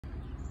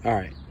All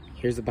right,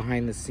 here's the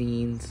behind the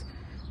scenes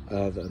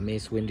of a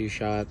Mace Windu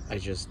shot I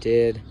just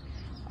did.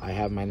 I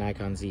have my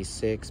Nikon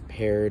Z6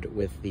 paired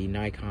with the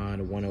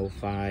Nikon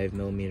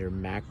 105mm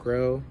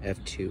macro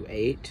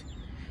f2.8.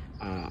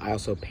 I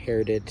also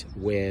paired it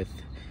with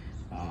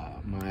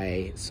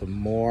some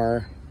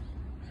more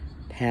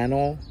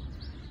panel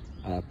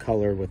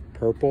colored with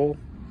purple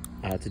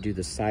to do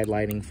the side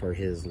lighting for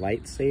his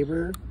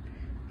lightsaber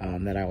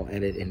that I will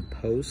edit in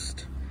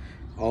post.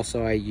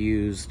 Also, I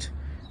used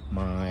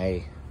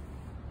my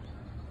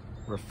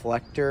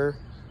reflector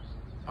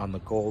on the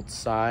gold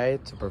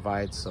side to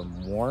provide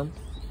some warmth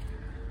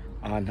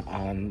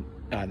on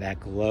that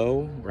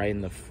glow right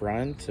in the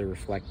front to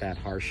reflect that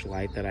harsh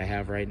light that I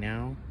have right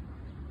now.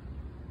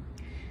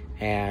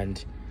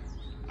 And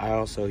I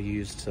also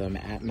used some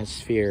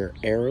atmosphere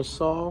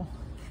aerosol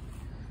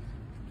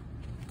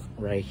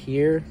right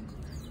here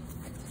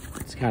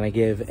to kind of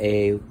give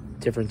a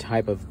different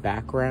type of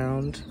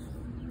background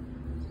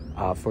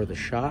for the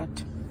shot.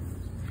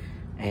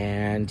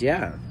 And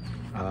yeah,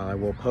 I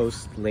will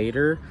post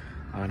later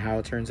on how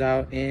it turns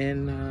out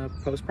in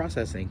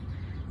post-processing.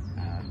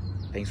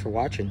 Thanks for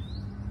watching.